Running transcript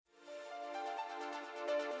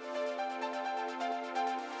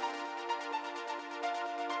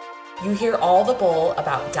You hear all the bull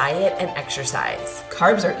about diet and exercise.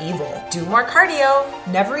 Carbs are evil. Do more cardio.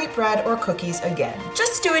 Never eat bread or cookies again.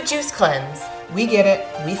 Just do a juice cleanse. We get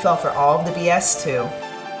it. We fell for all of the BS too.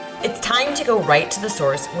 It's time to go right to the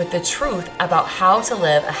source with the truth about how to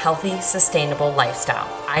live a healthy, sustainable lifestyle.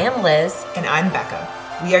 I am Liz. And I'm Becca.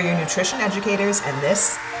 We are your nutrition educators, and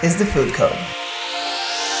this is The Food Code.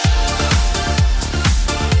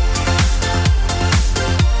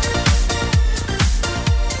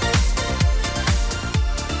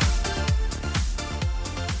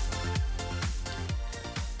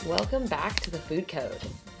 Welcome back to The Food Code.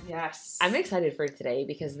 Yes. I'm excited for today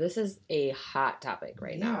because this is a hot topic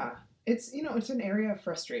right now. It's, it's an area of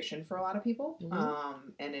frustration for a lot of people.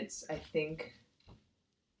 And it's, I think,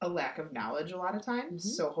 a lack of knowledge a lot of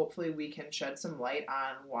times. So hopefully we can shed some light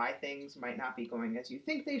on why things might not be going as you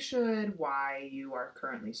think they should, why you are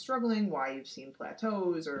currently struggling, why you've seen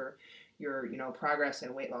plateaus or your, progress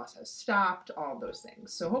in weight loss has stopped, all of those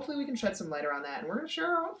things. So hopefully we can shed some light around that, and we're going to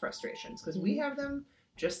share our own frustrations because we have them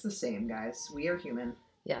just the same, guys. We are human.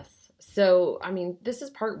 Yes. So, this is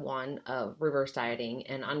part one of reverse dieting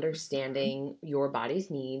and understanding your body's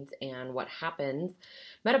needs and what happens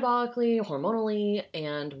metabolically, hormonally,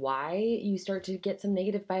 and why you start to get some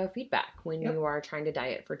negative biofeedback when you are trying to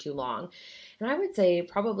diet for too long. And I would say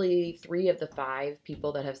probably 3 of the 5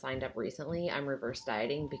 people that have signed up recently, I'm reverse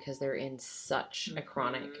dieting because they're in such a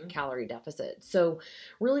chronic calorie deficit. So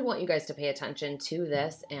really want you guys to pay attention to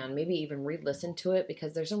this and maybe even re-listen to it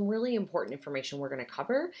because there's some really important information we're going to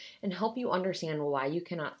cover and help you understand why you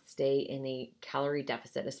cannot stay in a calorie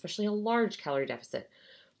deficit, especially a large calorie deficit,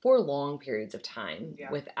 for long periods of time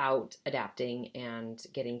without adapting and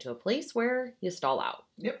getting to a place where you stall out.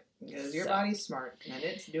 Yep, because your body's smart and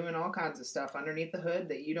it's doing all kinds of stuff underneath the hood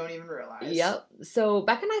that you don't even realize. Yep. So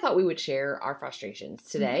Becca and I thought we would share our frustrations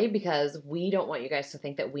today because we don't want you guys to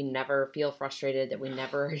think that we never feel frustrated, that we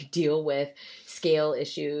never deal with scale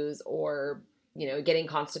issues or, getting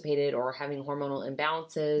constipated or having hormonal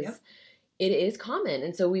imbalances. Yep. It is common.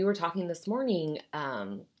 And so we were talking this morning, a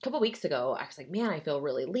couple weeks ago, I was like, man, I feel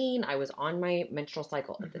really lean. I was on my menstrual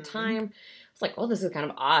cycle at the time. I was like, oh, this is kind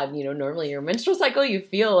of odd. Normally your menstrual cycle, you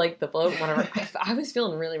feel like the bloat, whatever. I was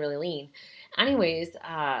feeling really, really lean. Anyways,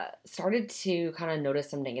 started to kind of notice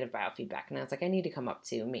some negative biofeedback. And I was like, I need to come up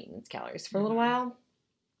to maintenance calories for a little while.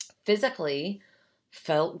 Physically,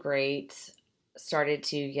 felt great. Started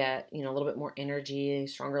to get, a little bit more energy,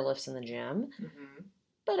 stronger lifts in the gym.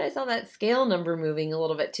 But I saw that scale number moving a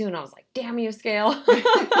little bit too, and I was like, damn you, scale.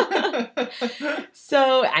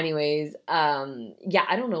 So anyways,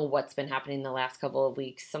 I don't know what's been happening the last couple of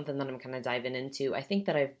weeks, something that I'm kind of diving into. I think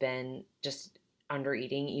that I've been just under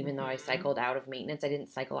eating, even though I cycled out of maintenance. I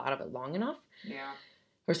didn't cycle out of it long enough.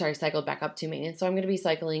 Cycled back up to maintenance. So I'm going to be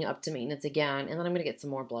cycling up to maintenance again, and then I'm going to get some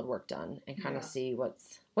more blood work done and kind of see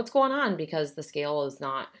what's going on because the scale is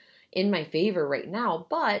not in my favor right now.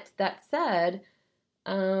 But that said,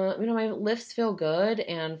 my lifts feel good,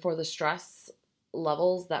 and for the stress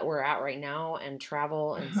levels that we're at right now and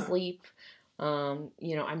travel and sleep,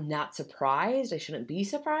 I'm not surprised. I shouldn't be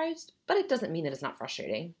surprised, but it doesn't mean that it's not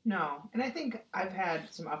frustrating. No, and I think I've had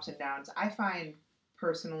some ups and downs. I find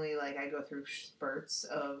personally, like, I go through spurts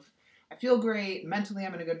of I feel great, mentally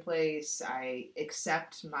I'm in a good place, I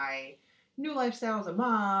accept my new lifestyle as a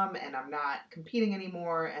mom, and I'm not competing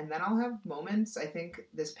anymore, and then I'll have moments, I think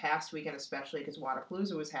this past weekend especially, because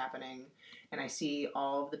Wodapalooza was happening, and I see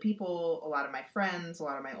all of the people, a lot of my friends, a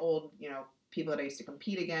lot of my old, people that I used to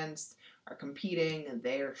compete against are competing, and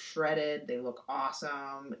they are shredded, they look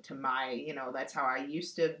awesome, to my, that's how I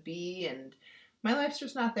used to be, and my life's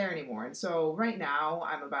just not there anymore, and so right now,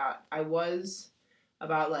 I was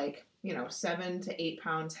about 7 to 8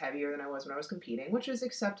 pounds heavier than I was when I was competing, which is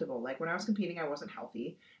acceptable. Like, when I was competing, I wasn't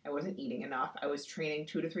healthy. I wasn't eating enough. I was training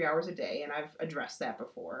 2 to 3 hours a day, and I've addressed that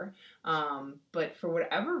before. But for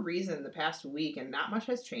whatever reason, the past week, and not much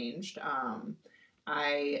has changed,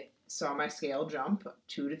 I saw my scale jump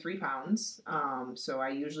 2 to 3 pounds. So I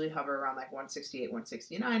usually hover around 168,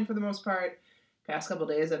 169 for the most part. Past couple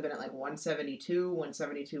days, I've been at 172,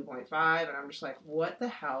 172.5, and I'm just like, what the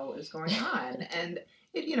hell is going on? And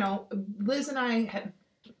Liz and I have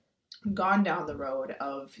gone down the road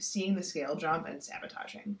of seeing the scale jump and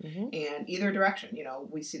sabotaging. And either direction,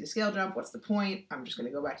 we see the scale jump, what's the point? I'm just going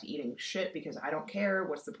to go back to eating shit because I don't care.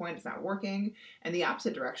 What's the point? It's not working. And the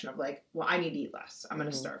opposite direction of I need to eat less. I'm going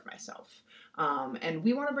to starve myself. And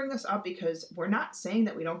we want to bring this up because we're not saying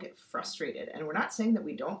that we don't get frustrated, and we're not saying that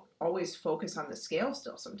we don't always focus on the scale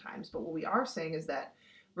still sometimes. But what we are saying is that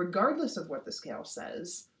regardless of what the scale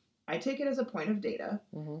says, I take it as a point of data.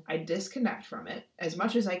 Mm-hmm. I disconnect from it as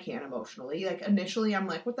much as I can emotionally. Like initially I'm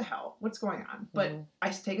like, what the hell? What's going on? But I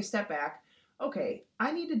take a step back. Okay,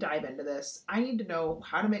 I need to dive into this. I need to know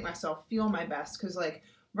how to make myself feel my best. Because like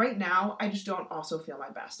right now, I just don't also feel my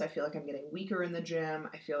best. I feel like I'm getting weaker in the gym.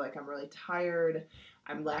 I feel like I'm really tired.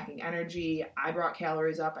 I'm lacking energy. I brought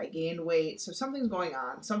calories up. I gained weight. So something's going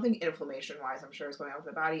on. Something inflammation-wise, I'm sure, is going on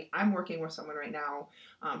with my body. I'm working with someone right now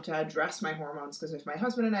to address my hormones because if my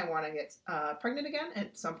husband and I want to get pregnant again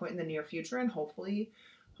at some point in the near future, and hopefully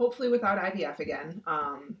without IVF again,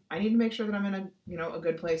 I need to make sure that I'm in a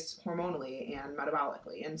good place hormonally and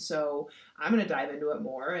metabolically. And so I'm going to dive into it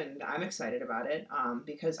more, and I'm excited about it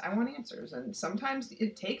because I want answers. And sometimes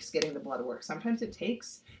it takes getting the blood work. Sometimes it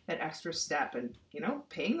takes that extra step and,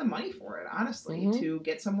 paying the money for it, honestly, to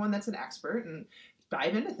get someone that's an expert and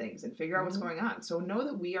dive into things and figure out what's going on. So know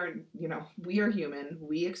that we are human.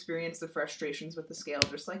 We experience the frustrations with the scale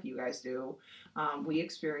just like you guys do. We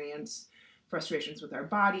experience frustrations with our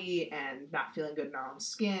body and not feeling good in our own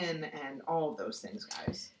skin and all of those things,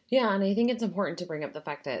 guys. Yeah, and I think it's important to bring up the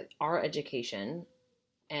fact that our education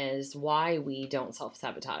is why we don't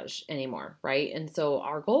self-sabotage anymore, right? And so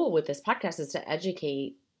our goal with this podcast is to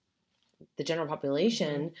educate the general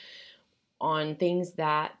population on things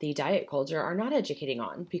that the diet culture are not educating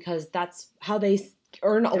on, because that's how they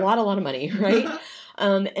earn a lot of money, right?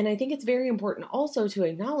 And I think it's very important also to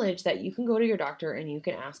acknowledge that you can go to your doctor and you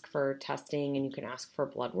can ask for testing and you can ask for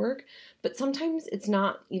blood work, but sometimes it's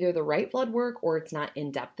not either the right blood work or it's not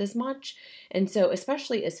in depth as much. And so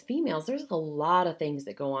especially as females, there's a lot of things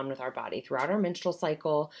that go on with our body throughout our menstrual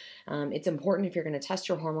cycle. It's important if you're going to test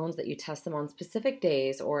your hormones that you test them on specific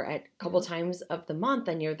days or at a couple times of the month,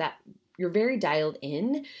 and you're very dialed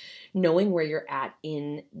in, knowing where you're at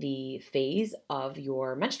in the phase of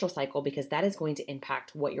your menstrual cycle, because that is going to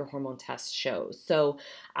impact what your hormone test shows. So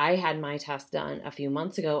I had my test done a few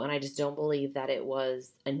months ago, and I just don't believe that it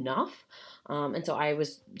was enough. And so I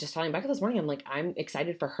was just telling Becca this morning, I'm like, I'm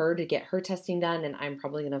excited for her to get her testing done, and I'm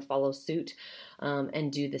probably going to follow suit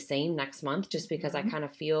and do the same next month, just because I kind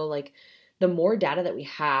of feel like the more data that we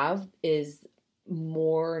have is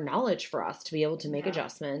more knowledge for us to be able to make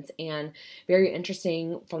adjustments. And very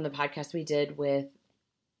interesting from the podcast we did with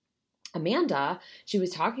Amanda, she was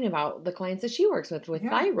talking about the clients that she works with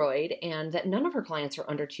thyroid, and that none of her clients are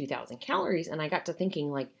under 2,000 calories. And I got to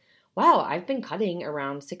thinking like, wow, I've been cutting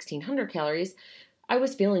around 1,600 calories. I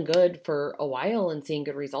was feeling good for a while and seeing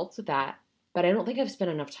good results with that, but I don't think I've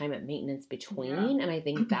spent enough time at maintenance between. And I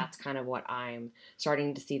think that's kind of what I'm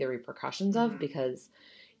starting to see the repercussions of, because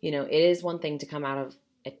it is one thing to come out of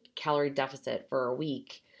a calorie deficit for a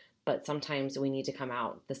week, but sometimes we need to come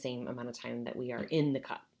out the same amount of time that we are in the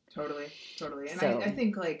cut. Totally. And so, I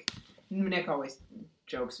think, like, Nick always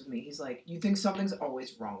jokes with me. He's like, you think something's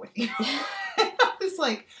always wrong with you. It's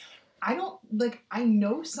like, I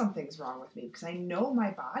know something's wrong with me because I know my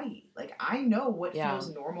body. Like, I know what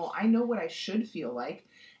feels normal. I know what I should feel like.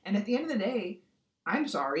 And at the end of the day, I'm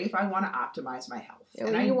sorry if I want to optimize my health.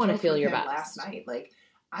 And you want to feel your best. Last night, like,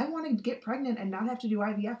 I want to get pregnant and not have to do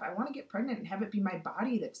IVF. I want to get pregnant and have it be my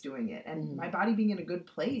body that's doing it, and my body being in a good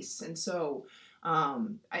place. And so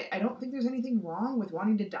I don't think there's anything wrong with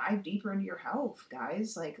wanting to dive deeper into your health,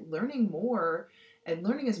 guys. Like, learning more and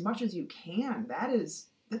learning as much as you can. That's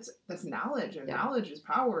knowledge, and knowledge is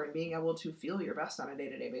power, and being able to feel your best on a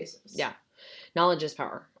day-to-day basis. Yeah. Knowledge is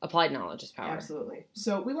power. Applied knowledge is power. Absolutely.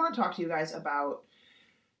 So we want to talk to you guys about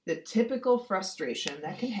the typical frustration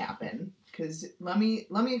that can happen, because let me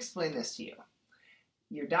explain this to you.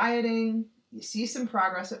 You're dieting, you see some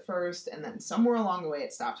progress at first, and then somewhere along the way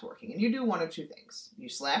it stops working. And you do one of two things. You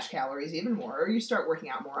slash calories even more, or you start working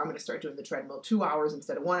out more. I'm going to start doing the treadmill 2 hours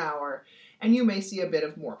instead of 1 hour, and you may see a bit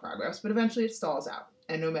of more progress, but eventually it stalls out.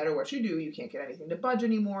 And no matter what you do, you can't get anything to budge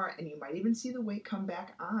anymore, and you might even see the weight come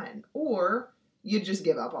back on. Or you just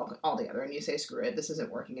give up altogether and you say, screw it, this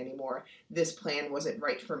isn't working anymore. This plan wasn't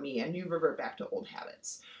right for me, and you revert back to old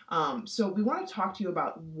habits. So we want to talk to you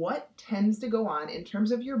about what tends to go on in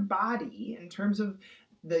terms of your body, in terms of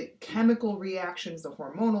the chemical reactions, the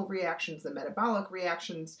hormonal reactions, the metabolic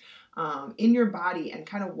reactions in your body, and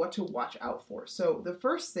kind of what to watch out for. So the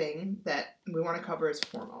first thing that we want to cover is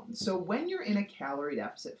hormones. So when you're in a calorie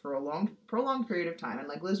deficit for a prolonged period of time, and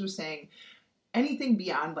like Liz was saying, anything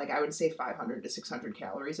beyond, like, I would say 500 to 600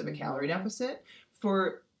 calories of a calorie deficit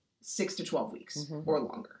for 6 to 12 weeks or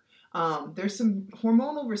longer. There's some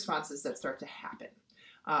hormonal responses that start to happen.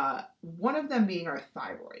 One of them being our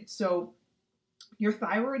thyroid. So your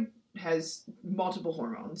thyroid has multiple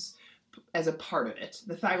hormones as a part of it.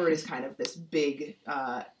 The thyroid is kind of this big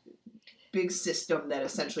big system that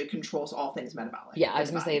essentially controls all things metabolic. Yeah, I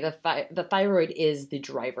was going to say the thyroid is the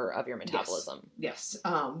driver of your metabolism. Yes.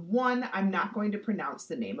 One, I'm not going to pronounce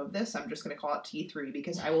the name of this. I'm just going to call it T3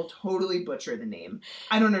 because I will totally butcher the name.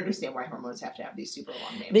 I don't understand why hormones have to have these super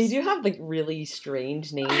long names. They do have like really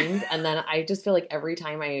strange names, and then I just feel like every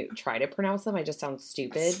time I try to pronounce them, I just sound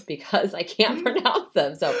stupid because I can't pronounce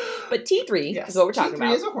them. So, but T3 is what we're talking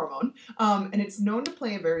about. T3 is a hormone, and it's known to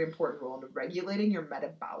play a very important role in regulating your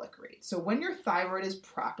metabolic rate. So when your thyroid is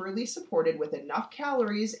properly supported with enough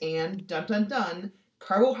calories and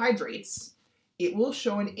carbohydrates, it will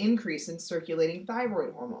show an increase in circulating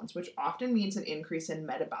thyroid hormones, which often means an increase in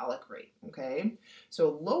metabolic rate, okay?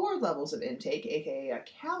 So lower levels of intake, aka a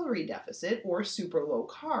calorie deficit or super low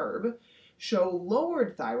carb, show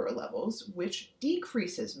lowered thyroid levels, which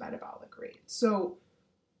decreases metabolic rate. So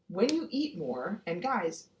when you eat more, and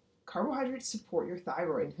guys, carbohydrates support your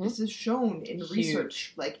thyroid. Mm-hmm. This is shown in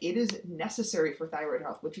research. Like, it is necessary for thyroid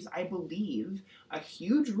health, which is, I believe, a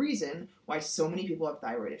huge reason why so many people have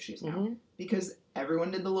thyroid issues now. Mm-hmm. Because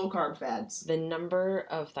everyone did the low-carb fads. The number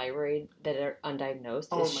of thyroid that are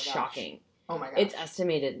undiagnosed is shocking. Oh my gosh. It's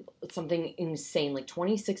estimated something insane, like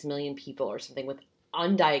 26 million people or something with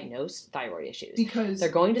undiagnosed thyroid issues. Because they're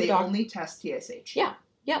going to they the doctor. Only test TSH. Yeah.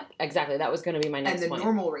 Yep, exactly. That was going to be my next point. And the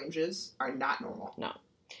normal ranges are not normal. No.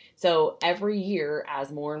 So every year,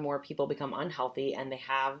 as more and more people become unhealthy and they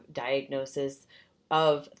have diagnosis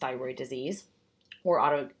of thyroid disease or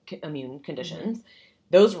autoimmune conditions, mm-hmm.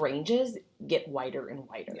 those ranges get wider and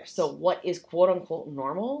wider. Yes. So what is quote-unquote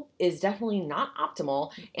normal is definitely not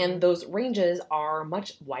optimal, mm-hmm. and those ranges are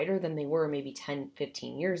much wider than they were maybe 10,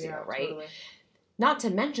 15 years ago, right? Totally. Not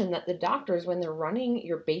to mention that the doctors, when they're running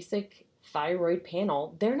your basic thyroid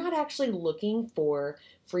panel, they're not actually looking for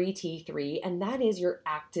free T3, and that is your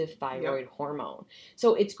active thyroid hormone.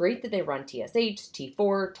 So it's great that they run TSH,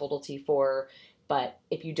 T4, total T4, but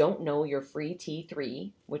if you don't know your free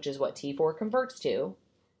T3, which is what T4 converts to,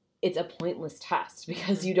 it's a pointless test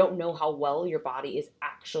because you don't know how well your body is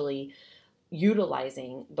actually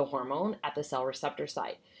utilizing the hormone at the cell receptor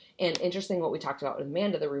site. And interesting what we talked about with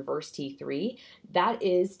Amanda, the reverse T3, that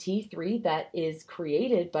is T3 that is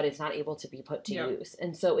created, but it's not able to be put to use.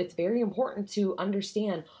 And so it's very important to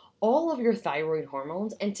understand all of your thyroid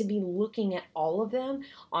hormones and to be looking at all of them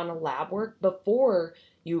on a lab work before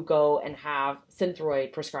you go and have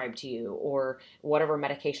Synthroid prescribed to you or whatever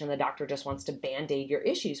medication the doctor just wants to band-aid your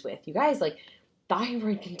issues with. You guys, like,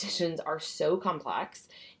 thyroid conditions are so complex,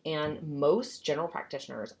 and most general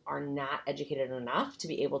practitioners are not educated enough to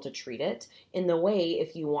be able to treat it in the way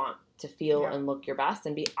if you want to feel and look your best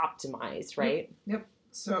and be optimized, right? Yep.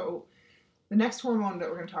 So the next hormone that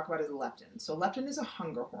we're going to talk about is leptin. So leptin is a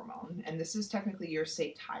hunger hormone, and this is technically your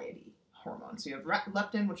satiety hormone. So you have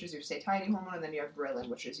leptin, which is your satiety hormone, and then you have ghrelin,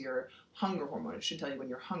 which is your hunger hormone. It should tell you when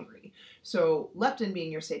you're hungry. So leptin,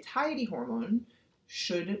 being your satiety hormone,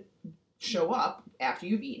 should show up after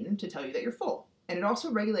you've eaten to tell you that you're full. And it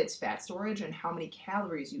also regulates fat storage and how many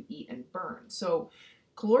calories you eat and burn. So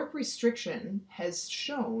caloric restriction has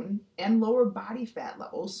shown, and lower body fat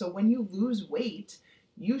levels, so when you lose weight,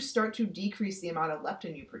 you start to decrease the amount of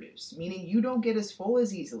leptin you produce, meaning you don't get as full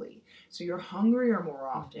as easily. So you're hungrier more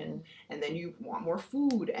often, and then you want more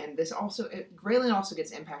food. And this also, ghrelin also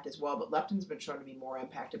gets impact as well, but leptin's been shown to be more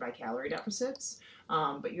impacted by calorie deficits.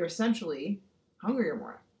 But you're essentially hungrier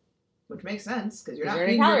more, which makes sense because you're not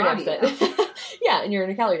feeding your body enough. Yeah, and you're in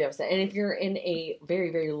a calorie deficit. And if you're in a very,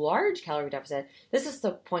 very large calorie deficit, this is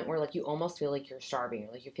the point where, like, you almost feel like you're starving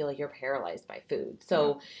or like you feel like you're paralyzed by food.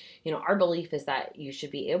 So, you know, our belief is that you should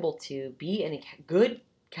be able to be in a good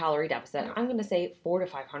calorie deficit. I'm going to say 400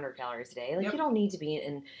 to 500 calories a day. Like, you don't need to be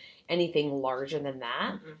in anything larger than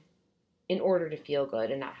that in order to feel good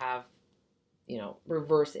and not have, you know,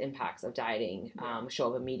 reverse impacts of dieting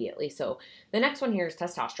show up immediately. So the next one here is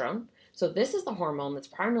testosterone. So this is the hormone that's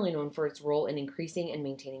primarily known for its role in increasing and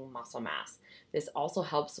maintaining muscle mass. This also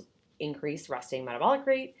helps increase resting metabolic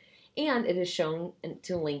rate, and it is shown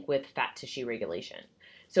to link with fat tissue regulation.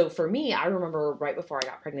 So for me, I remember right before I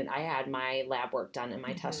got pregnant, I had my lab work done, and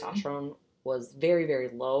my testosterone was very, very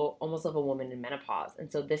low, almost like a woman in menopause.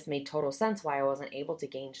 And so this made total sense why I wasn't able to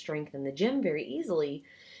gain strength in the gym very easily,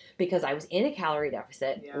 because I was in a calorie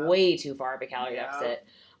deficit, way too far of a calorie deficit.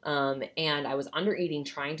 And I was under eating,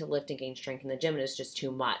 trying to lift and gain strength in the gym, and it's just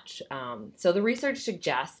too much. So the research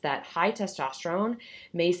suggests that high testosterone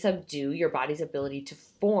may subdue your body's ability to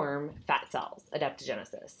form fat cells,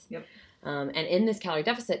 adaptogenesis. And in this calorie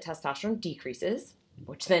deficit, testosterone decreases,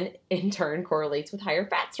 which then in turn correlates with higher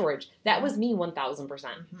fat storage. That was me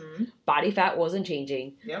 1,000%. Body fat wasn't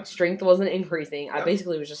changing. Strength wasn't increasing. I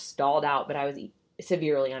basically was just stalled out, but I was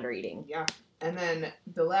severely under eating. Yeah. And then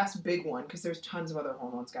the last big one, because there's tons of other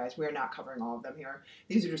hormones, guys. We are not covering all of them here.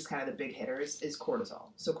 These are just kind of the big hitters, is cortisol.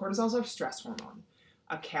 So cortisol is our stress hormone.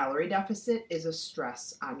 A calorie deficit is a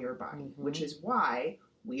stress on your body, which is why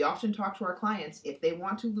we often talk to our clients if they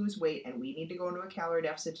want to lose weight and we need to go into a calorie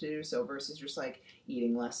deficit to do so versus just like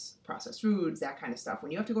eating less processed foods, that kind of stuff.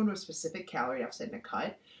 When you have to go into a specific calorie deficit and a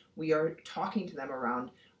cut, we are talking to them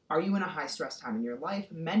around, are you in a high stress time in your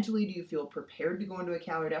life? Mentally, do you feel prepared to go into a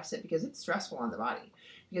calorie deficit? Because it's stressful on the body.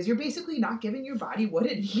 Because you're basically not giving your body what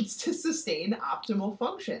it needs to sustain optimal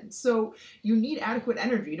function. So you need adequate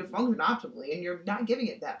energy to function optimally, and you're not giving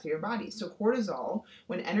it that to your body. So cortisol,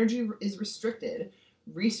 when energy is restricted,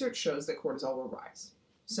 research shows that cortisol will rise.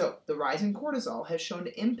 So the rise in cortisol has shown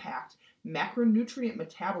to impact macronutrient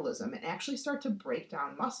metabolism and actually start to break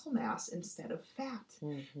down muscle mass instead of fat.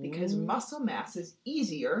 Because muscle mass is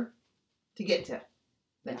easier to get to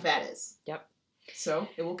than fat is. Yep. So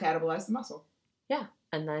it will catabolize the muscle. Yeah.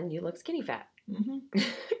 And then you look skinny fat. Mm-hmm.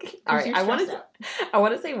 All right. I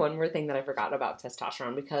want to say one more thing that I forgot about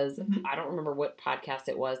testosterone because I don't remember what podcast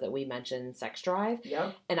it was that we mentioned sex drive.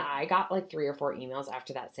 Yep. And I got like 3 or 4 emails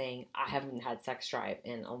after that saying, I haven't had sex drive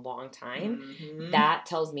in a long time. That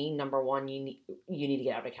tells me, number one, you need to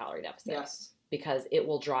get out of a calorie deficit. Yes. Because it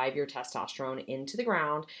will drive your testosterone into the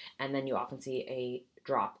ground, and then you often see a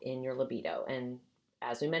drop in your libido. And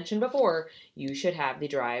as we mentioned before, you should have the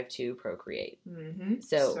drive to procreate.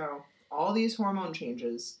 So all these hormone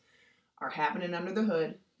changes are happening under the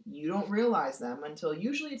hood. You don't realize them until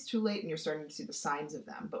usually it's too late and you're starting to see the signs of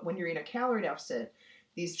them. But when you're in a calorie deficit,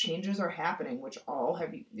 these changes are happening, which all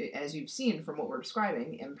have, as you've seen from what we're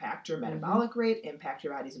describing, impact your metabolic rate, impact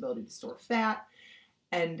your body's ability to store fat,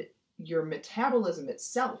 and your metabolism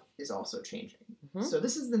itself is also changing. So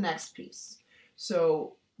this is the next piece.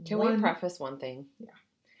 So can we preface one thing? Yeah.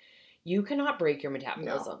 You cannot break your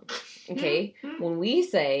metabolism. No. Okay? When we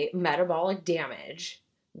say metabolic damage,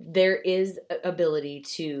 there is ability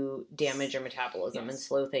to damage your metabolism and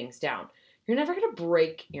slow things down. You're never going to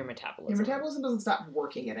break your metabolism. Your metabolism doesn't stop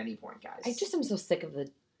working at any point, guys. I just am so sick of the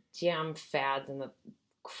damn fads and the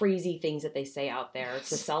crazy things that they say out there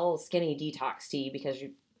to sell skinny detox tea because you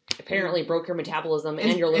apparently broke your metabolism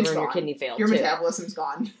and your liver and your kidney failed Your too. metabolism's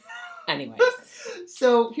gone. Anyways.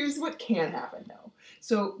 So here's what can happen though.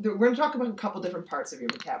 So we're going to talk about a couple different parts of your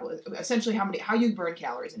metabolism. Essentially how you burn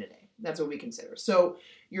calories in a day. That's what we consider. So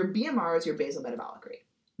your BMR is your basal metabolic rate.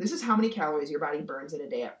 This is how many calories your body burns in a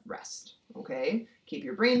day at rest. Okay? Keep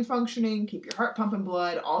your brain functioning, keep your heart pumping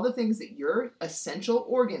blood, all the things that your essential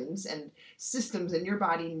organs and systems in your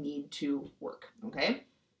body need to work. Okay?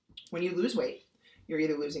 When you lose weight, you're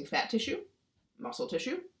either losing fat tissue, muscle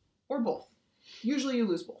tissue, or both. Usually you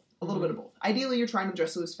lose both. A little bit of both. Ideally, you're trying to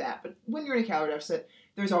just lose fat, but when you're in a calorie deficit,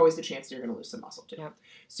 there's always the chance that you're going to lose some muscle too. Yep.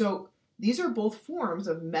 So these are both forms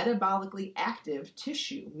of metabolically active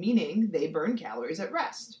tissue, meaning they burn calories at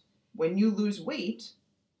rest. When you lose weight,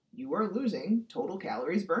 you are losing total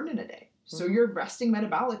calories burned in a day. So your resting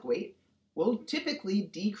metabolic weight will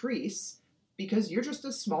typically decrease because you're just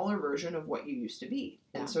a smaller version of what you used to be.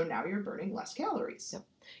 And so now you're burning less calories. Yep.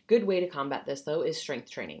 Good way to combat this, though, is strength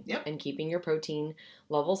training and keeping your protein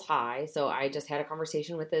levels high. So I just had a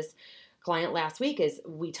conversation with this client last week as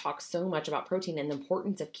we talk so much about protein, and the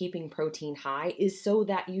importance of keeping protein high is so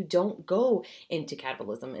that you don't go into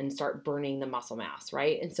catabolism and start burning the muscle mass,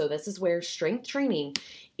 right? And so this is where strength training,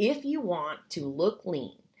 if you want to look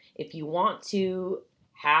lean, if you want to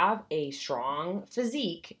have a strong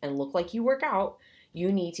physique and look like you work out,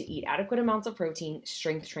 you need to eat adequate amounts of protein,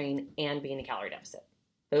 strength train, and be in a calorie deficit.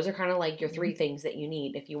 Those are kind of like your 3 things that you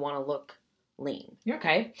need if you want to look lean. Yeah.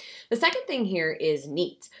 Okay. The second thing here is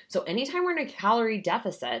NEAT. So anytime we're in a calorie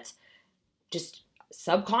deficit, just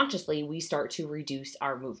subconsciously we start to reduce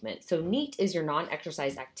our movement. So NEAT is your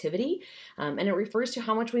non-exercise activity, and it refers to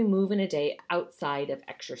how much we move in a day outside of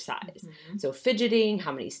exercise. So fidgeting,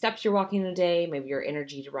 how many steps you're walking in a day, maybe your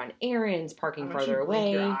energy to run errands, parking farther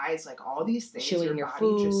away, your eyes, like all these things, chewing your body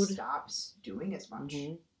food just stops doing as much.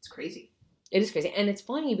 It's crazy. It is crazy. And it's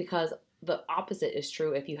funny because the opposite is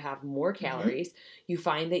true. If you have more calories, you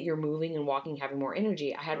find that you're moving and walking, having more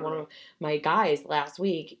energy. I had one of my guys last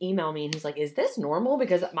week email me and he's like, is this normal?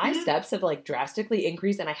 Because my steps have like drastically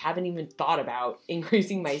increased and I haven't even thought about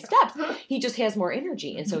increasing my steps. He just has more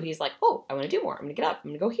energy. And so he's like, oh, I want to do more. I'm going to get up.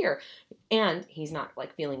 I'm going to go here. And he's not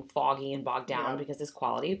like feeling foggy and bogged down because his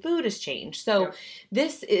quality of food has changed. So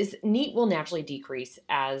this is NEAT will naturally decrease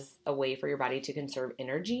as a way for your body to conserve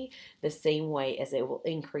energy the same way as it will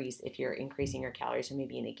increase if you're increasing your calories or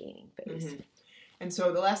maybe in a gaining phase. And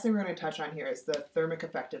so the last thing we're going to touch on here is the thermic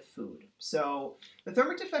effect of food. So the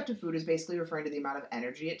thermic effect of food is basically referring to the amount of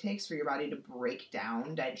energy it takes for your body to break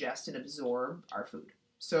down, digest, and absorb our food.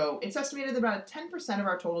 So it's estimated that about 10% of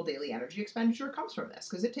our total daily energy expenditure comes from this,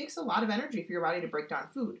 because it takes a lot of energy for your body to break down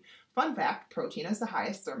food. Fun fact, protein has the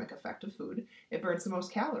highest thermic effect of food. It burns the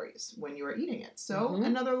most calories when you are eating it. So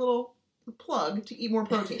another little plug to eat more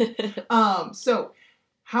protein. So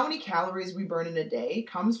how many calories we burn in a day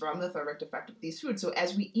comes from the thermic effect of these foods. So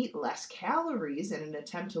as we eat less calories in an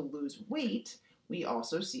attempt to lose weight, we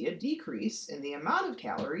also see a decrease in the amount of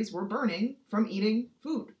calories we're burning from eating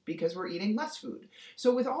food because we're eating less food.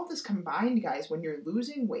 So with all this combined, guys, when you're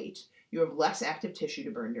losing weight, you have less active tissue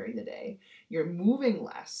to burn during the day, you're moving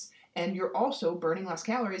less, and you're also burning less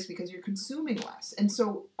calories because you're consuming less. And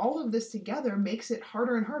so all of this together makes it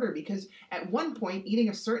harder and harder, because at one point, eating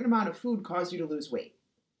a certain amount of food caused you to lose weight.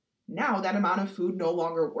 Now that amount of food no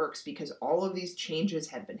longer works because all of these changes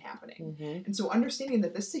have been happening. And so understanding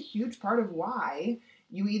that this is a huge part of why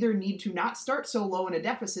you either need to not start so low in a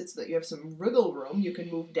deficit so that you have some wriggle room. You can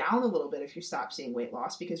move down a little bit if you stop seeing weight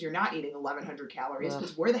loss because you're not eating 1,100 calories.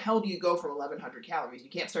 Because where the hell do you go from 1,100 calories? You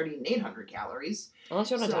can't start eating 800 calories.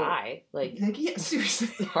 Unless you want to die. Like, yeah,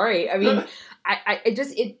 seriously. Sorry. I mean,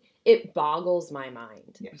 it boggles my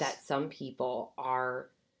mind that some people are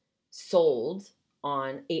sold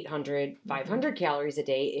on 800, 500 calories a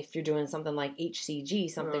day if you're doing something like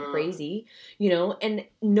HCG, something crazy, and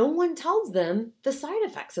no one tells them the side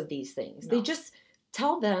effects of these things. They just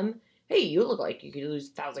tell them, hey, you look like you could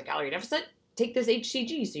lose 1,000 calorie deficit. Take this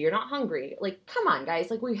HCG so you're not hungry. Like, come on,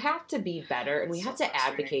 guys. Like, we have to be better and we have to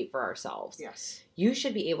advocate for ourselves. Yes. You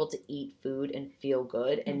should be able to eat food and feel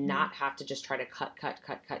good and not have to just try to cut.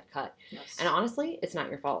 Yes. And honestly, it's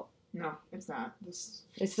not your fault. No, it's not.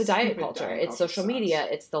 It's the diet culture. It's social media.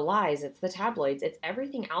 It's the lies. It's the tabloids. It's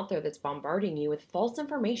everything out there that's bombarding you with false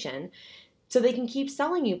information so they can keep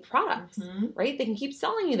selling you products, right? They can keep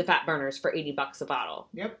selling you the fat burners for $80 a bottle.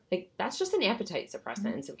 Yep. Like, that's just an appetite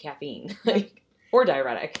suppressant and some caffeine, or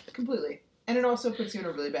diuretic. Completely. And it also puts you in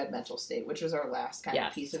a really bad mental state, which is our last kind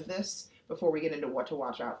of piece of this before we get into what to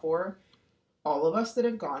watch out for. All of us that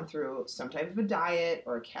have gone through some type of a diet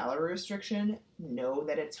or a calorie restriction know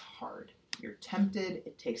that it's hard. You're tempted.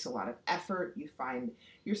 It takes a lot of effort. You find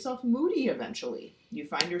yourself moody eventually. You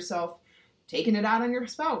find yourself taking it out on your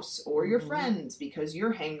spouse or your friends because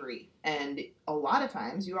you're hangry. And a lot of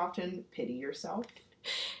times you often pity yourself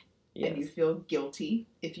and you feel guilty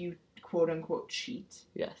if you quote unquote cheat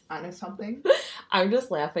on something. I'm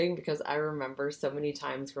just laughing because I remember so many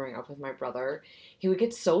times growing up with my brother, he would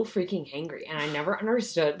get so freaking hangry and I never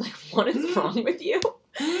understood like what is wrong with you.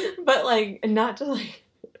 But like not to like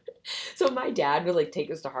so my dad would like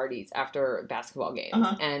take us to Hardee's after basketball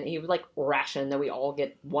games and he would like ration that we all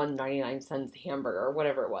get 1.99 hamburger or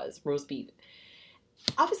whatever it was, roast beef.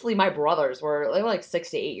 Obviously, my brothers they were like 6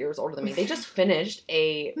 to 8 years older than me. They just finished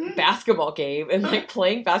a basketball game and like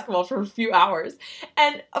playing basketball for a few hours.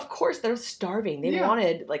 And of course, they're starving. They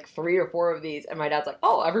wanted like 3 or 4 of these. And my dad's like,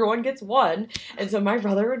 oh, everyone gets one. And so my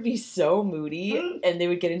brother would be so moody and they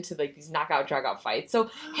would get into like these knockout, drag out fights. So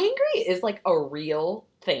hangry is like a real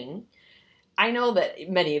thing. I know that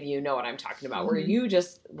many of you know what I'm talking about, where you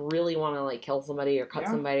just really want to like kill somebody or cut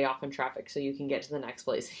somebody off in traffic so you can get to the next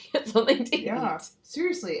place and get something to eat.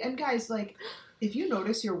 Seriously. And guys, like, if you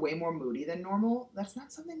notice you're way more moody than normal, that's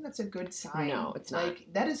not something that's a good sign. No, it's not. Like,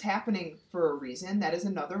 that is happening for a reason. That is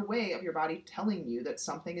another way of your body telling you that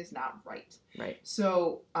something is not right. Right.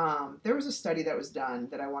 So, there was a study that was done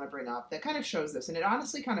that I want to bring up that kind of shows this, and it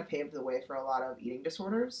honestly kind of paved the way for a lot of eating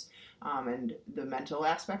disorders, and the mental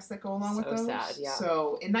aspects that go along with those. Sad, yeah.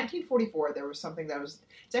 So, in 1944, there was something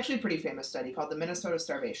it's actually a pretty famous study called the Minnesota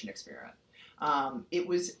Starvation Experiment. It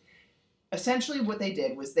was essentially what they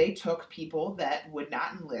did was they took people that would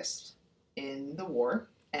not enlist in the war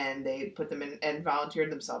and they put them in and volunteered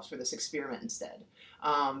themselves for this experiment instead.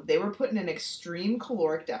 They were put in an extreme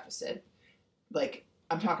caloric deficit, like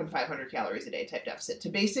I'm talking 500 calories a day type deficit, to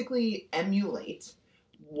basically emulate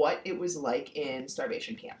what it was like in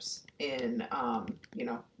starvation camps in,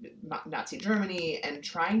 Nazi Germany, and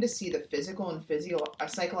trying to see the physical and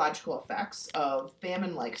psychological effects of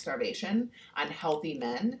famine-like starvation on healthy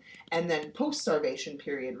men, and then post-starvation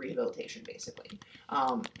period rehabilitation, basically.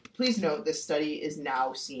 Please note, this study is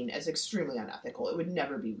now seen as extremely unethical. It would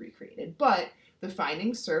never be recreated, but the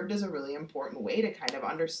findings served as a really important way to kind of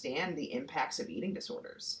understand the impacts of eating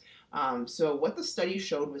disorders. So what the study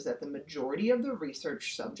showed was that the majority of the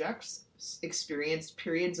research subjects experienced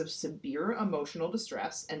periods of severe emotional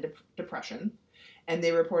distress and depression, and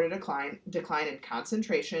they reported a decline in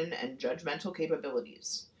concentration and judgmental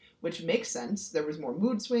capabilities, which makes sense. There was more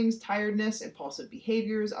mood swings, tiredness, impulsive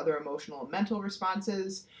behaviors, other emotional and mental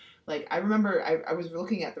responses. Like, I remember I was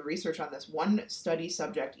looking at the research on this. One study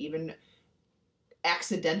subject even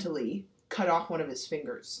accidentally cut off one of his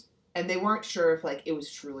fingers. And they weren't sure if, like, it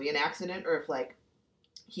was truly an accident or if, like,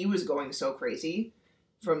 he was going so crazy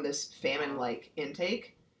from this famine-like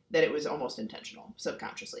intake that it was almost intentional,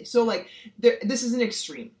 subconsciously. So, like, this is an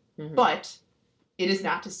extreme. Mm-hmm. But it is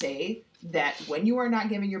not to say that when you are not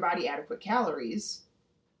giving your body adequate calories,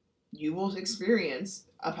 you will experience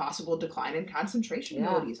a possible decline in concentration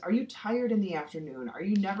abilities. Are you tired in the afternoon? Are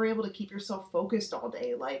you never able to keep yourself focused all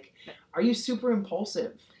day? Like, are you super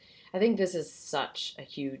impulsive? I think this is such a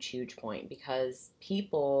huge, huge point because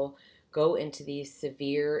people go into these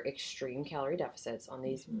severe, extreme calorie deficits on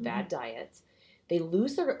these bad diets. They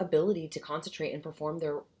lose their ability to concentrate and perform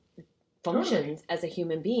their functions as a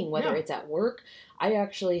human being, whether it's at work. I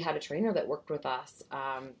actually had a trainer that worked with us.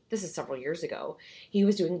 This is several years ago. He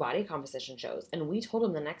was doing body composition shows, and we told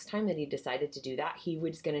him the next time that he decided to do that, he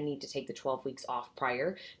was going to need to take the 12 weeks off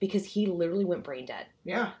prior because he literally went brain dead.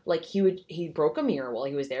 Yeah. Like, he broke a mirror while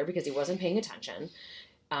he was there because he wasn't paying attention.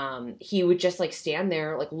 He would just, like, stand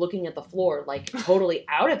there, like, looking at the floor, like, totally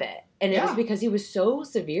out of it. And it was because he was so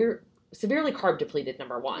severely carb depleted,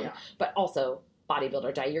 number one, but also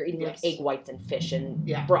bodybuilder diet. You're eating like egg whites and fish and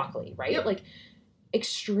broccoli, right? Yep. Like,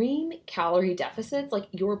 extreme calorie deficits, like,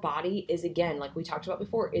 your body is, again, like we talked about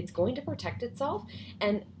before, it's going to protect itself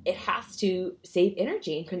and it has to save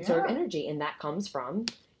energy and conserve energy, and that comes from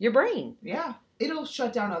your brain. Yeah. It'll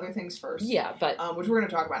shut down other things first. Yeah, but which we're going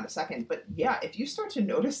to talk about in a second. But yeah, if you start to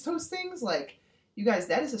notice those things, like, you guys,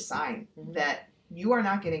 that is a sign that you are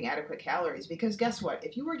not getting adequate calories. Because guess what?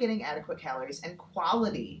 If you were getting adequate calories and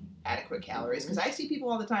quality adequate calories, because I see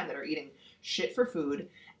people all the time that are eating shit for food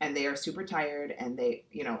and they are super tired and they,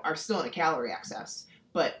 you know, are still in a calorie excess.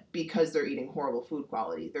 But because they're eating horrible food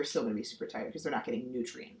quality, they're still going to be super tired because they're not getting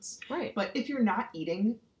nutrients. Right. But if you're not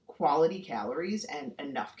eating quality calories and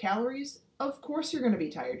enough calories, of course you're going to be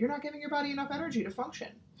tired. You're not giving your body enough energy to function.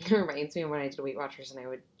 It reminds me of when I did Weight Watchers and I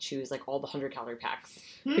would choose, like, all the 100-calorie packs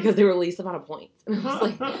because they were least amount of points. And I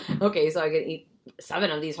was like, okay, so I can eat 7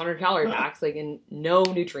 of these 100-calorie packs, like, and no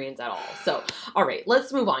nutrients at all. So, all right,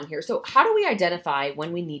 let's move on here. So how do we identify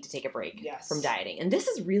when we need to take a break from dieting? And this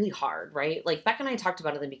is really hard, right? Like, Becca and I talked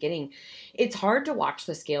about in the beginning, it's hard to watch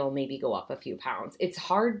the scale maybe go up a few pounds. It's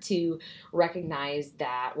hard to recognize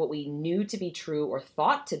that what we knew to be true or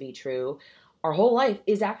thought to be true our whole life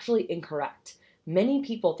is actually incorrect. Many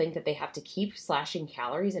people think that they have to keep slashing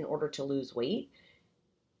calories in order to lose weight,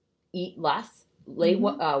 eat less, weigh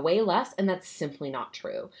less, and that's simply not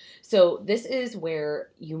true. So this is where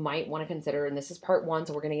you might want to consider, and this is part 1,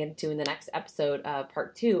 so we're going to get into in the next episode,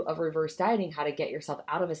 part 2 of reverse dieting, how to get yourself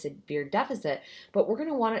out of a severe deficit. But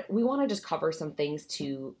we want to just cover some things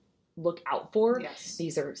to look out for. Yes.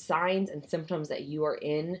 These are signs and symptoms that you are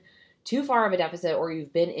in too far of a deficit or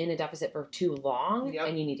you've been in a deficit for too long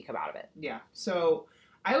and you need to come out of it. Yeah. So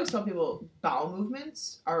I always tell people bowel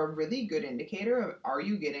movements are a really good indicator of are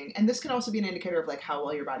you getting, and this can also be an indicator of, like, how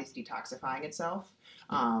well your body's detoxifying itself.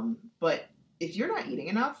 But if you're not eating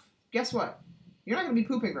enough, guess what? You're not going to be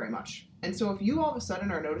pooping very much. And so if you all of a sudden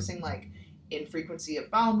are noticing, like, infrequency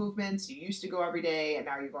of bowel movements, you used to go every day and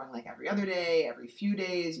now you're going, like, every other day, every few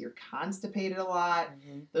days, you're constipated a lot.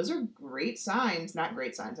 Those are great signs, not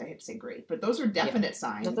great signs, I hate to say great, but those are definite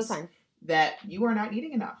signs That's a sign that you are not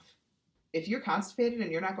eating enough. If you're constipated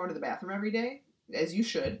and you're not going to the bathroom every day, as you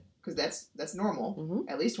should, because that's normal,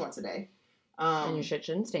 at least once a day. And your shit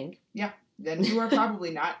shouldn't stink. Yeah, then you are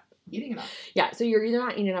probably not eating enough. Yeah, so you're either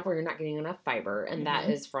not eating enough or you're not getting enough fiber, and that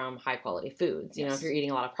is from high quality foods. You know, if you're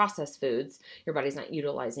eating a lot of processed foods, your body's not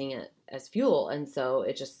utilizing it as fuel, and so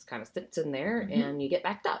it just kind of sits in there and you get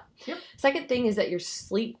backed up. Yep. Second thing is that your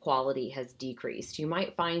sleep quality has decreased. You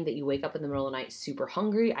might find that you wake up in the middle of the night super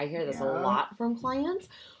hungry. I hear this a lot from clients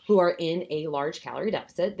who are in a large calorie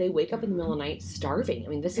deficit. They wake up in the middle of the night starving. I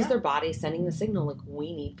mean, this is their body sending the signal, like,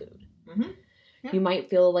 we need food. Yeah. You might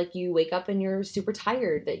feel like you wake up and you're super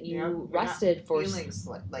tired, that you rested for... feeling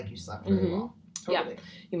like you slept very well. Totally. Yeah.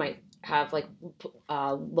 You might have, like,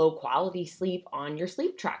 low quality sleep on your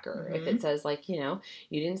sleep tracker. If it says, like, you know,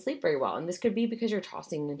 you didn't sleep very well. And this could be because you're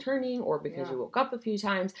tossing and turning or because you woke up a few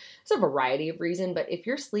times. There's a variety of reasons. But if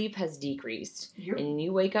your sleep has decreased and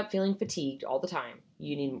you wake up feeling fatigued all the time,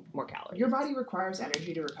 you need more calories. Your body requires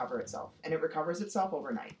energy to recover itself. And it recovers itself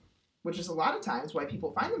overnight, which is a lot of times why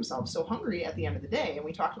people find themselves so hungry at the end of the day. And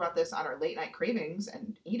we talked about this on our late night cravings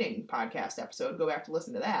and eating podcast episode. Go back to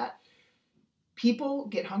listen to that. People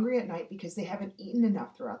get hungry at night because they haven't eaten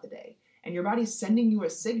enough throughout the day. and your body's sending you a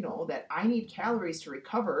signal that I need calories to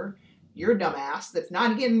recover. You're a dumbass that's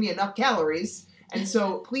not giving me enough calories, and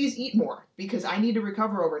so please eat more because I need to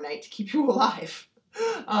recover overnight to keep you alive.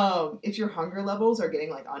 If your hunger levels are getting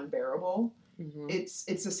like unbearable, it's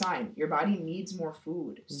a sign your body needs more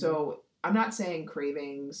food. So I'm not saying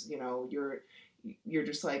cravings, you're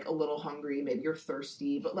just like a little hungry, maybe you're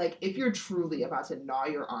thirsty, but like if you're truly about to gnaw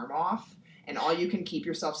your arm off and all you can keep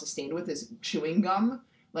yourself sustained with is chewing gum,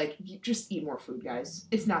 like, you just eat more food, guys.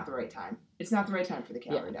 It's not the right time. It's not the right time for the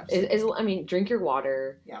calorie deficit. Drink your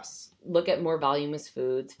water. Yes. Look at more voluminous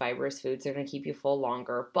foods, fibrous foods. They're going to keep you full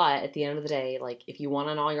longer. But at the end of the day, like, if you want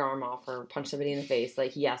to gnaw your arm off or punch somebody in the face,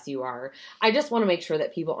 like, yes, you are. I just want to make sure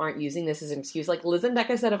that people aren't using this as an excuse. Like Liz and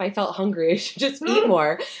Becca said, if I felt hungry, I should just eat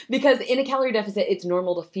more. Because in a calorie deficit, it's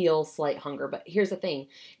normal to feel slight hunger. But here's the thing.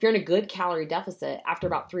 If you're in a good calorie deficit, after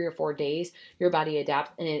about 3 or 4 days, your body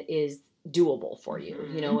adapts and it is doable for you,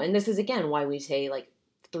 and this is again why we say like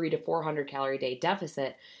 300 to 400 calorie day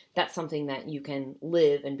deficit. That's something that you can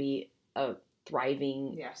live and be a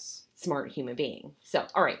thriving, smart human being. So,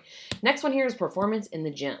 all right, next one here is performance in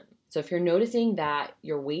the gym. So if you're noticing that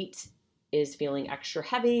your weight is feeling extra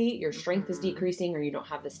heavy, your strength is decreasing, or you don't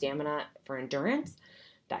have the stamina for endurance,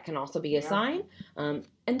 that can also be a sign. And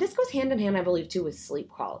this goes hand in hand, I believe, too, with sleep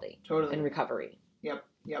quality and recovery.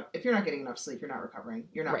 Yep. If you're not getting enough sleep, you're not recovering.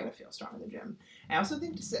 You're not going to feel strong in the gym. I also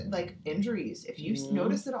think, like, injuries. If you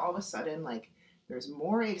notice that all of a sudden, like, there's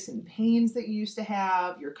more aches and pains that you used to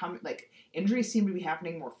have, injuries seem to be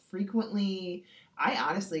happening more frequently. I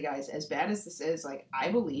honestly, guys, as bad as this is, like,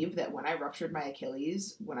 I believe that when I ruptured my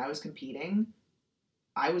Achilles when I was competing,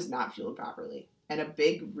 I was not fueled properly. And a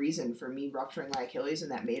big reason for me rupturing my Achilles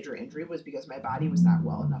and that major injury was because my body was not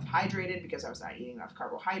well enough hydrated, because I was not eating enough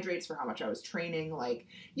carbohydrates for how much I was training. Like,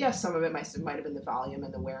 yes, some of it might have been the volume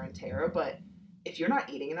and the wear and tear, but if you're not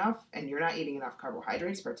eating enough and you're not eating enough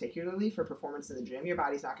carbohydrates, particularly for performance in the gym, your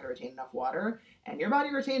body's not going to retain enough water. And your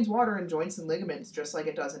body retains water in joints and ligaments just like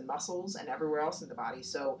it does in muscles and everywhere else in the body.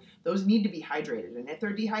 So those need to be hydrated. And if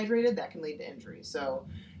they're dehydrated, that can lead to injury. So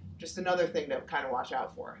just another thing to kind of watch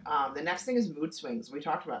out for. The next thing is mood swings. We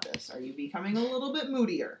talked about this. Are you becoming a little bit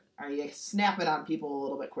moodier? Are you snapping on people a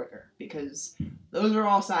little bit quicker? Because those are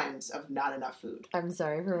all signs of not enough food. I'm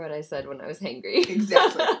sorry for what I said when I was hangry.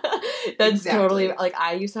 Exactly. That's totally, like,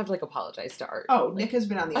 I used to have to, like, apologize to Art. Oh, Nick has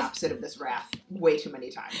been on the opposite of this wrath way too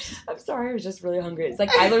many times. I'm sorry, I was just really hungry. It's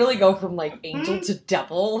like, I literally go from, like, angel to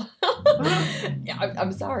devil. Yeah,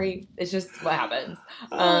 I'm sorry. It's just what happens.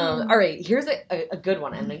 All right, here's a good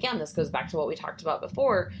one. And again, this goes back to what we talked about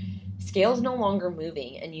before. Scale's no longer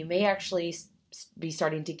moving, and you may actually be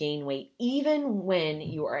starting to gain weight even when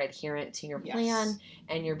you are adherent to your plan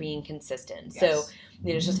and you're being consistent. So,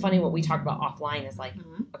 it's just funny what we talked about offline is like,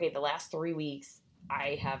 okay, the last 3 weeks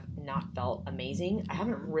I have not felt amazing. I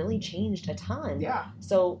haven't really changed a ton. Yeah.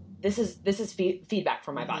 So this is feedback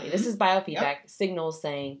from my body. This is biofeedback signals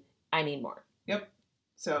saying I need more. Yep.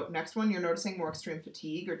 So next one, you're noticing more extreme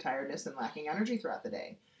fatigue or tiredness and lacking energy throughout the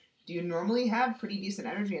day. Do you normally have pretty decent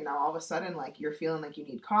energy, and now all of a sudden, like, you're feeling like you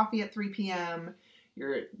need coffee at 3 p.m.,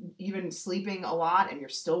 you're even sleeping a lot, and you're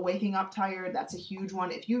still waking up tired? That's a huge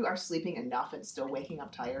one. If you are sleeping enough and still waking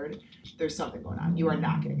up tired, there's something going on. You are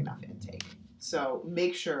not getting enough intake. So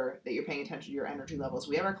make sure that you're paying attention to your energy levels.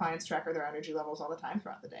 We have our clients track their energy levels all the time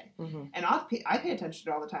throughout the day. And I pay attention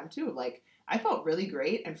to it all the time, too. Like, I felt really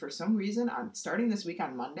great, and for some reason, starting this week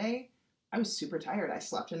on Monday, I was super tired. I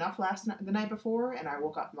slept enough the night before, and I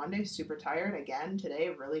woke up Monday super tired. Again, today,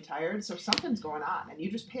 really tired. So something's going on, and you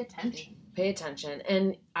just pay attention. Pay attention.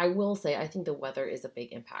 And I will say, I think the weather is a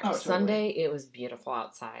big impact. Oh, totally. Sunday, it was beautiful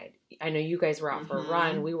outside. I know you guys were out for a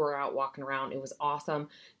run. We were out walking around. It was awesome.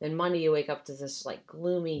 Then Monday, you wake up to this, like,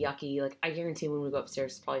 gloomy, yucky. Like, I guarantee when we go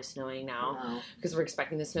upstairs, it's probably snowing now because we're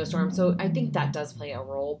expecting the snowstorm. So I think that does play a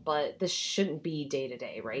role, but this shouldn't be day to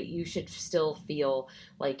day, right? You should still feel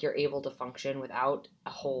like you're able to function without a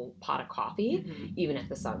whole pot of coffee, even if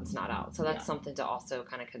the sun's not out. So that's something to also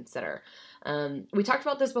kind of consider. We talked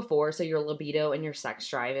about this before. So your libido and your sex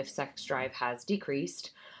drive, if sex drive has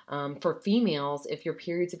decreased. For females, if your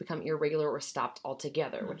periods have become irregular or stopped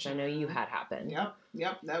altogether, which I know you had happen.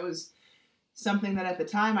 Yep. That was something that at the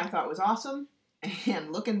time I thought was awesome.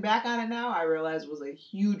 And looking back on it now, I realized was a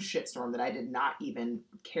huge shitstorm that I did not even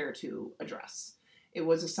care to address. It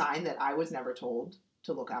was a sign that I was never told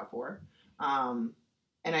to look out for.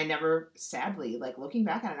 And I never, sadly, like looking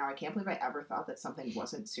back on it now, I can't believe I ever thought that something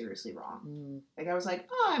wasn't seriously wrong. Like I was like,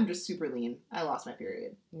 oh, I'm just super lean. I lost my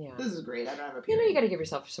period. Yeah. This is great. I don't have a You period. know, you got to give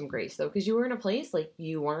yourself some grace though, because you were in a place like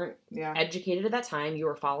you weren't Yeah. educated at that time. You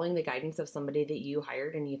were following the guidance of somebody that you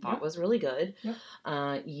hired and you thought Yep. was really good.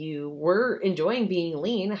 Yep. You were enjoying being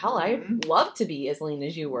lean. Hell, I'd love to be as lean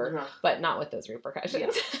as you were, Yeah. but not with those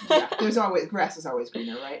repercussions. Yeah. There's always, grass is always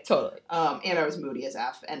greener, right? Totally. And I was moody as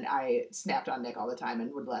F, and I snapped on Nick all the time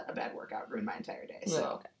and would let a bad workout ruin my entire day. So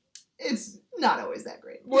Oh, okay. It's not always that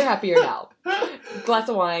great. We're happier now. Glass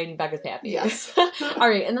of wine, Becca's happy. Yes. All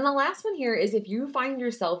right. And then the last one here is if you find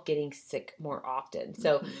yourself getting sick more often.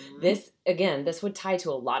 So this would tie to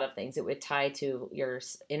a lot of things. It would tie to your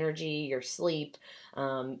energy, your sleep,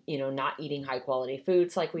 not eating high quality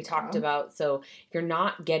foods like we talked about. So if you're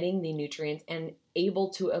not getting the nutrients and able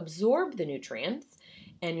to absorb the nutrients,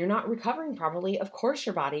 and you're not recovering properly, of course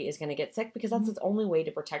your body is going to get sick because that's its only way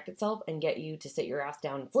to protect itself and get you to sit your ass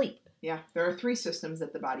down and sleep. Yeah, there are 3 systems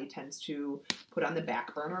that the body tends to put on the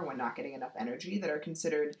back burner when not getting enough energy that are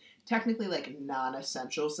considered technically like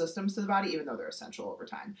non-essential systems to the body, even though they're essential over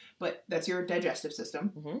time. But that's your digestive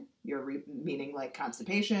system, meaning like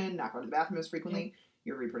constipation, not going to the bathroom as frequently,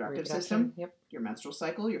 your reproductive system, your menstrual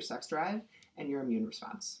cycle, your sex drive, and your immune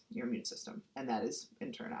response, your immune system. And that is,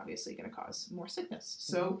 in turn, obviously going to cause more sickness.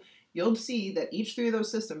 So you'll see that each 3 of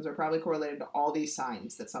those systems are probably correlated to all these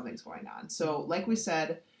signs that something's going on. So like we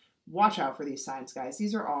said, watch out for these signs, guys.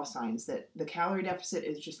 These are all signs that the calorie deficit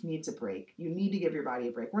just needs a break. You need to give your body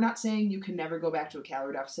a break. We're not saying you can never go back to a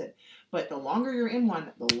calorie deficit, but the longer you're in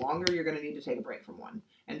one, the longer you're going to need to take a break from one.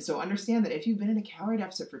 And so understand that if you've been in a calorie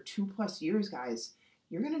deficit for 2+ years, guys,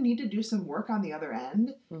 you're going to need to do some work on the other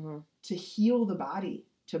end to heal the body,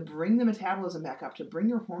 to bring the metabolism back up, to bring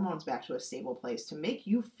your hormones back to a stable place, to make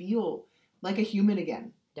you feel like a human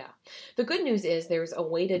again. Yeah. The good news is there's a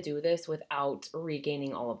way to do this without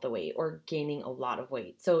regaining all of the weight or gaining a lot of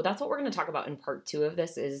weight. So that's what we're going to talk about in part 2 of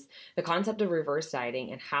this is the concept of reverse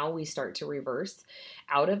dieting and how we start to reverse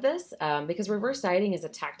out of this. Because reverse dieting is a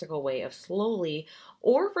tactical way of slowly,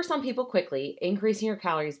 or for some people quickly, increasing your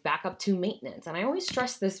calories back up to maintenance. And I always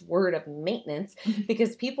stress this word of maintenance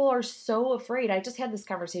because people are so afraid. I just had this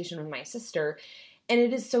conversation with my sister. And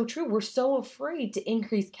it is so true. We're so afraid to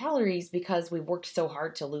increase calories because we worked so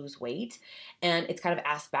hard to lose weight. And it's kind of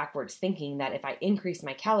ass backwards thinking that if I increase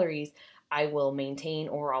my calories, I will maintain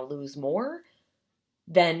or I'll lose more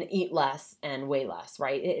than eat less and weigh less,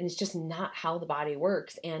 right? And it's just not how the body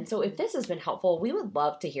works. And so if this has been helpful, we would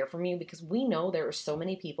love to hear from you because we know there are so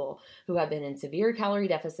many people who have been in severe calorie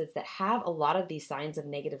deficits that have a lot of these signs of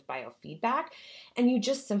negative biofeedback, and you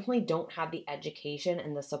just simply don't have the education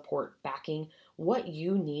and the support backing what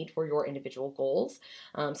you need for your individual goals.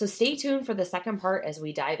 So stay tuned for the second part as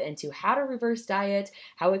we dive into how to reverse diet,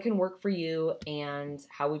 how it can work for you, and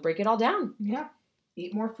how we break it all down. Yeah.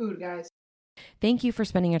 Eat more food, guys. Thank you for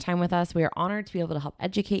spending your time with us. We are honored to be able to help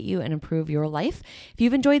educate you and improve your life. If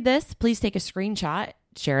you've enjoyed this, please take a screenshot,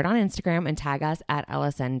 share it on Instagram, and tag us at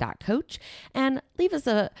lsn.coach. And leave us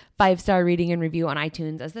a 5-star rating and review on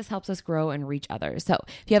iTunes as this helps us grow and reach others. So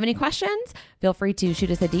if you have any questions, feel free to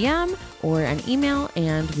shoot us a DM or an email,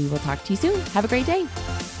 and we will talk to you soon. Have a great day.